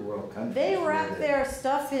third world countries. They wrap their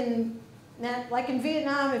stuff in, like in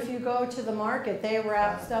Vietnam, if you go to the market, they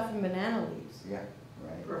wrap stuff in banana leaves. Yeah,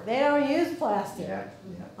 right. They don't use plastic. Yeah,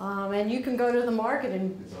 yeah. And you can go to the market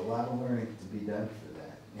and... There's a lot of learning to be done for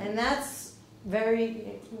that. Yeah. And that's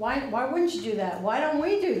very, why wouldn't you do that? Why don't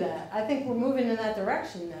we do that? I think we're moving in that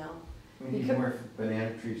direction now. We need more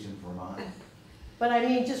banana trees in Vermont. But I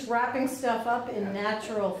mean, just wrapping stuff up in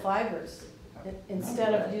natural fibers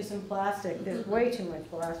instead of using plastic. There's way too much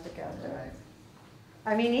plastic out there.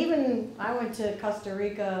 I mean, even I went to Costa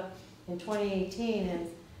Rica in 2018 and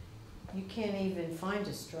you can't even find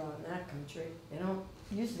a straw in that country. They don't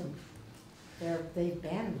use them. They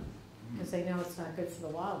ban them because they know it's not good for the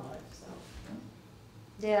wildlife. So,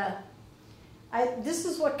 yeah. This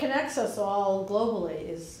is what connects us all globally,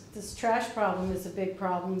 is this trash problem is a big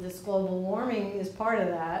problem. This global warming is part of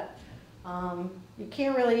that. You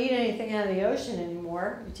can't really eat anything out of the ocean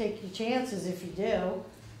anymore. You take your chances if you do.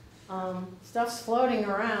 Stuff's floating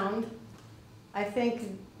around. I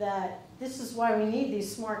think that this is why we need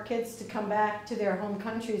these smart kids to come back to their home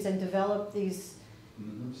countries and develop these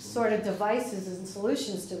sort of devices and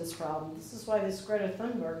solutions to this problem. This is why this Greta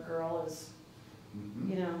Thunberg girl is,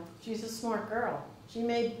 you know, she's a smart girl. She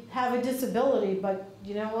may have a disability, but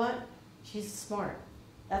you know what? She's smart.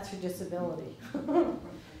 That's her disability.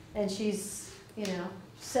 And she's, you know,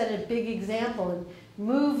 set a big example and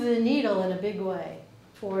moved the needle in a big way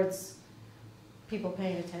towards people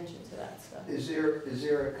paying attention to that stuff. Is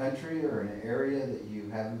there a country or an area that you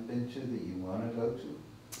haven't been to that you want to go to?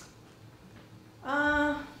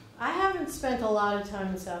 I haven't spent a lot of time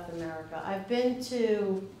in South America. I've been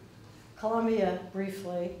to Colombia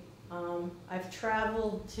briefly. I've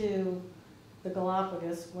traveled to the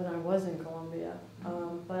Galapagos when I was in Colombia,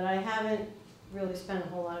 but I haven't really spent a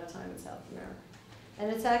whole lot of time in South America. And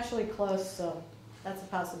it's actually close, so that's a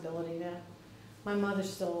possibility now. My mother's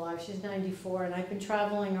still alive. She's 94, and I've been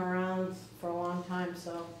traveling around for a long time,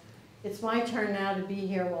 so it's my turn now to be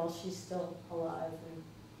here while she's still alive and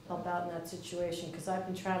help out in that situation, because I've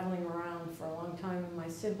been traveling around for a long time, and my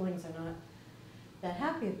siblings are not that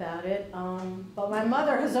happy about it. But my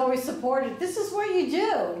mother has always supported, this is what you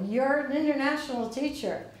do. You're an international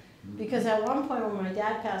teacher. Because at one point when my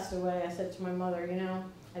dad passed away, I said to my mother, you know,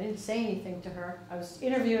 I didn't say anything to her. I was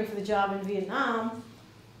interviewing for the job in Vietnam,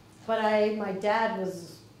 but my dad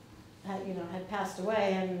had passed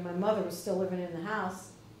away, and my mother was still living in the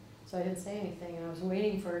house, so I didn't say anything, and I was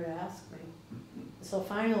waiting for her to ask me. So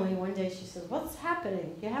finally, one day she said, what's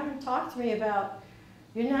happening? You haven't talked to me about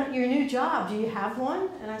your new job. Do you have one?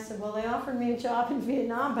 And I said, well, they offered me a job in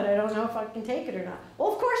Vietnam, but I don't know if I can take it or not.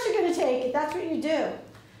 Well, of course you're going to take it. That's what you do.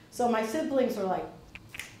 So my siblings were like,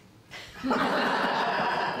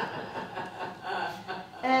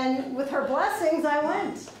 and with her blessings, I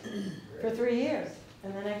went for 3 years,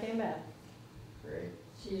 and then I came back. Great.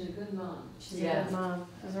 She's a good mom. She's a good mom.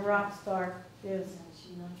 She's a rock star. Yes.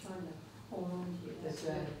 She's not trying to hold on to you. That's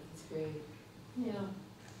right. That's great. Yeah,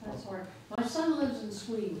 that's hard. My son lives in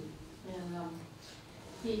Sweden, and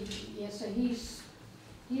he's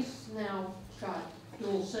now got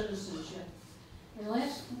dual citizenship. And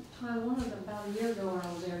last time, about a year ago when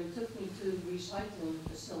I was there, he took me to the recycling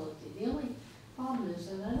facility. The only problem is,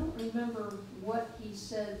 and I don't remember what he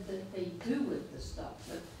said that they do with this stuff,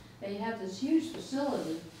 but they have this huge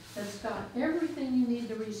facility that's got everything you need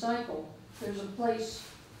to recycle. There's a place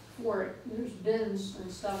for it. There's bins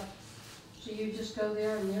and stuff. So you just go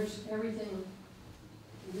there and there's everything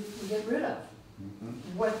you can get rid of.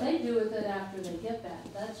 What they do with it after they get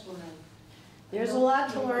that, that's when There's a lot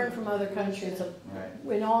to learn from other countries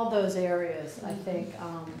in all those areas, I think.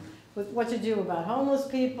 With what to do about homeless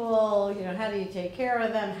people, you know, how do you take care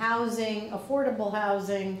of them, housing, affordable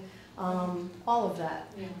housing, all of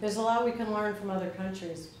that. Yeah. There's a lot we can learn from other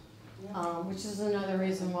countries, which is another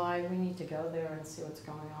reason why we need to go there and see what's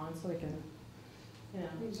going on so we can, you know,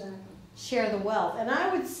 share the wealth. And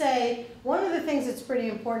I would say one of the things that's pretty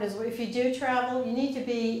important is if you do travel, you need to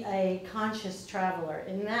be a conscious traveler.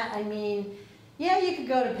 In that, I mean, yeah, you could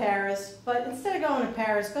go to Paris, but instead of going to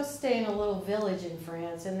Paris, go stay in a little village in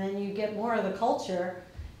France, and then you get more of the culture,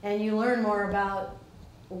 and you learn more about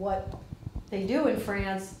what they do in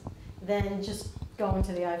France than just going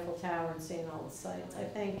to the Eiffel Tower and seeing all the sights. I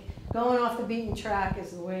think going off the beaten track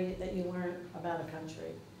is the way that you learn about a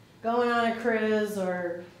country. Going on a cruise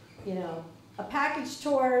or, you know, a package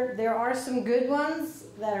tour, there are some good ones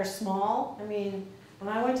that are small. I mean,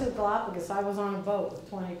 When I went to the Galapagos, I was on a boat with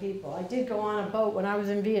 20 people. I did go on a boat when I was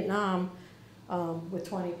in Vietnam with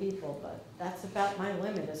 20 people, but that's about my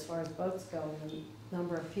limit as far as boats go, the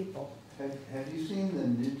number of people. Have you seen the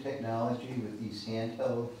new technology with these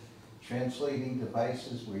handheld translating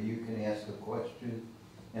devices where you can ask a question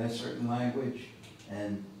in a certain language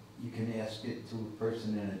and you can ask it to a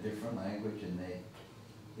person in a different language and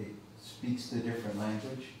it speaks the different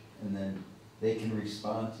language and then they can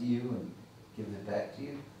respond to you and give it back to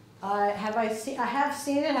you? I have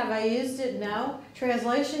seen it. Have I used it? No.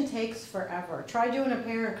 Translation takes forever. Try doing a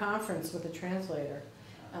parent conference with a translator.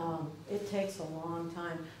 It takes a long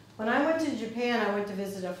time. When I went to Japan, I went to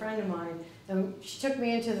visit a friend of mine, and she took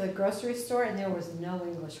me into the grocery store, and there was no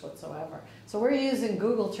English whatsoever. So we're using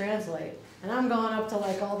Google Translate, and I'm going up to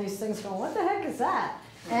like all these things going, what the heck is that?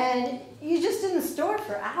 And you're just in the store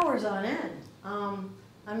for hours on end.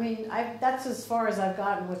 I mean, that's as far as I've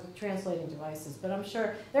gotten with translating devices, but I'm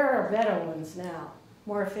sure there are better ones now,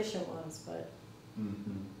 more efficient ones, but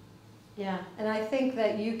yeah. And I think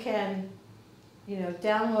that you can, you know,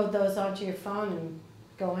 download those onto your phone and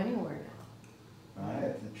go anywhere now. I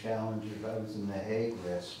had the challenge if I was in The Hague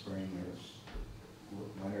last spring or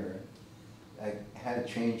winter. I had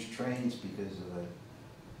to change trains because of a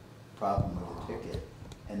problem with a ticket,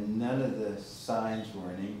 and none of the signs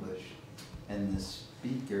were in English, and the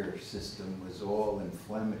speaker system was all in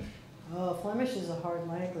Flemish. Oh, Flemish is a hard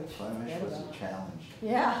language. Flemish was a challenge.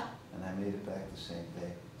 Yeah. And I made it back the same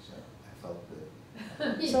day, so I felt good.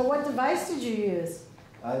 So what device did you use?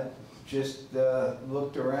 I just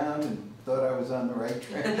looked around and thought I was on the right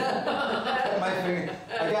train. I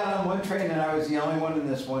got on one train and I was the only one in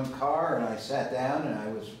this one car, and I sat down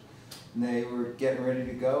and they were getting ready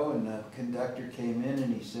to go, and the conductor came in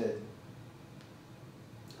and he said,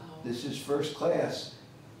 "This is first class.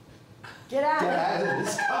 Get out. Get out of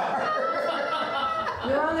this car."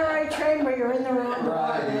 You're on the right train, but you're in the wrong one.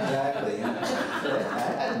 Right, exactly. I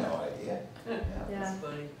had no idea. Yeah. That's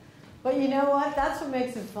funny. But you know what? That's what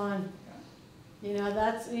makes it fun. You know,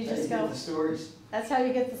 you just go. The stories. That's how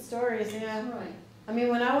you get the stories, yeah. Right. I mean,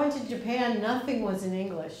 when I went to Japan, nothing was in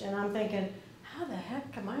English, and I'm thinking, how the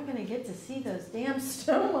heck am I going to get to see those damn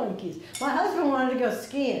snow monkeys? My husband wanted to go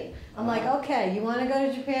skiing. I'm like, okay, you want to go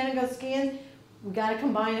to Japan and go skiing? We got to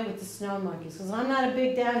combine it with the snow monkeys, because I'm not a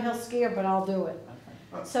big downhill skier, but I'll do it.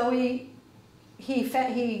 So he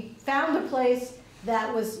found a place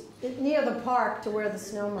that was near the park to where the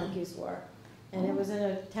snow monkeys were, and it was in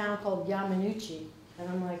a town called Yamanouchi. And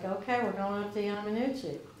I'm like, okay, we're going up to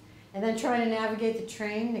Yamanouchi. And then trying to navigate the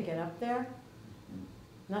train to get up there,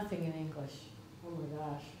 nothing in English. Oh my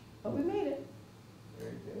gosh. But we made it.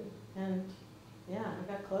 Very good. And yeah, I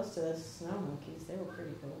got close to those snow monkeys. They were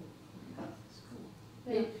pretty cool. That's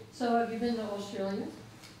cool. Yeah. So have you been to Australia?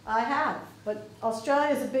 I have, but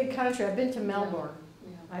Australia is a big country. I've been to Melbourne.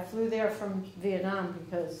 Yeah. I flew there from Vietnam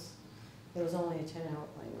because it was only a 10-hour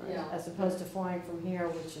plane ride, Yeah. as opposed to flying from here,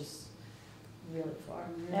 which is really far.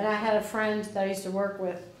 Yeah. And I had a friend that I used to work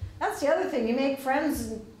with. That's the other thing. You make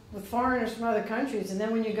friends with foreigners from other countries, and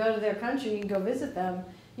then when you go to their country, you can go visit them.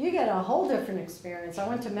 You get a whole different experience. I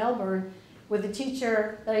went to Melbourne with a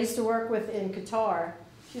teacher that I used to work with in Qatar.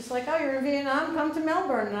 She's like, oh, you're in Vietnam? Come to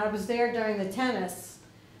Melbourne. And I was there during the tennis.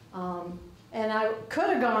 And I could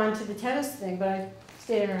have gone to the tennis thing, but I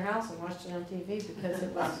stayed in her house and watched it on TV because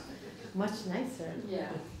it was much nicer. Yeah.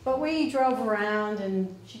 But we drove around,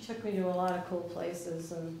 and she took me to a lot of cool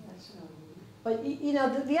places. And That's but you know,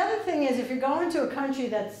 the other thing is, if you're going to a country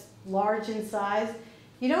that's large in size,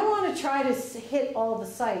 you don't want to try to hit all the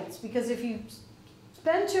sites, because if you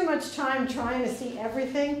spend too much time trying to see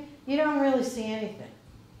everything, you don't really see anything.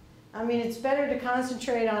 I mean, it's better to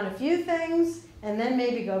concentrate on a few things and then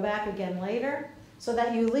maybe go back again later, so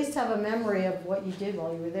that you at least have a memory of what you did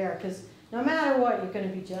while you were there. Because no matter what, you're going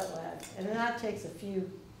to be jet lagged, and that takes a few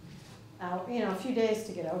days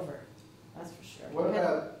to get over. That's for sure.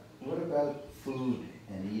 What about food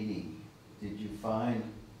and eating? Did you find,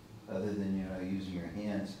 other than using your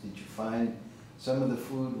hands, did you find some of the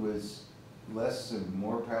food was less or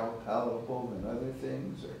more palatable than other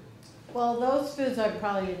things? Or? Well, those foods I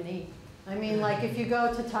probably didn't eat. I mean, like if you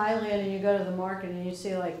go to Thailand and you go to the market and you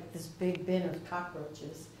see like this big bin of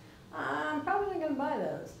cockroaches, I'm probably not going to buy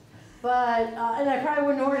those. But, and I probably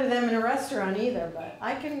wouldn't order them in a restaurant either, but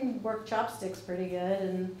I can work chopsticks pretty good.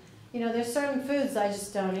 And, there's certain foods I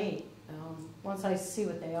just don't eat once I see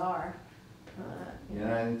what they are. You're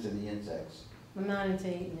not into the insects? I'm not into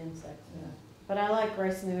eating insects, yeah. But I like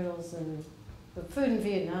rice noodles, and the food in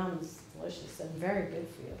Vietnam is delicious and very good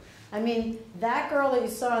for you. I mean, that girl that you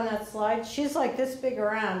saw on that slide, she's like this big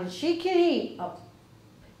around, and she can eat up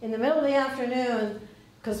in the middle of the afternoon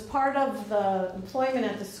because part of the employment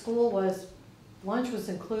at the school was lunch was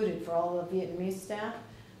included for all the Vietnamese staff.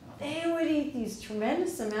 They would eat these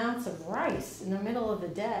tremendous amounts of rice in the middle of the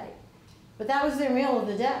day. But that was their meal of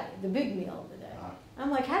the day, the big meal of the day. I'm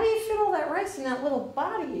like, how do you fit all that rice in that little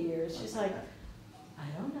body of yours? She's like, I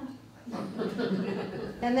don't know.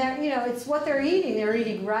 And they're, you know, it's what they're eating. They're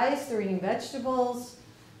eating rice, they're eating vegetables.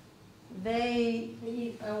 They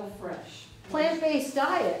eat all fresh. Plant-based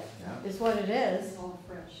diet is what it is. It's all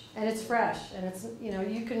fresh. And it's fresh. And it's, you know,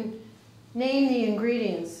 you can name the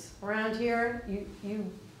ingredients. Around here,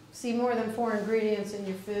 you see more than 4 ingredients in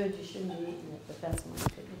your food, you shouldn't be eating it, but that's my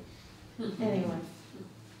opinion. Anyway. Well,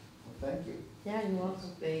 thank you. Yeah, you're welcome.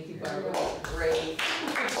 Thank you, Barbara.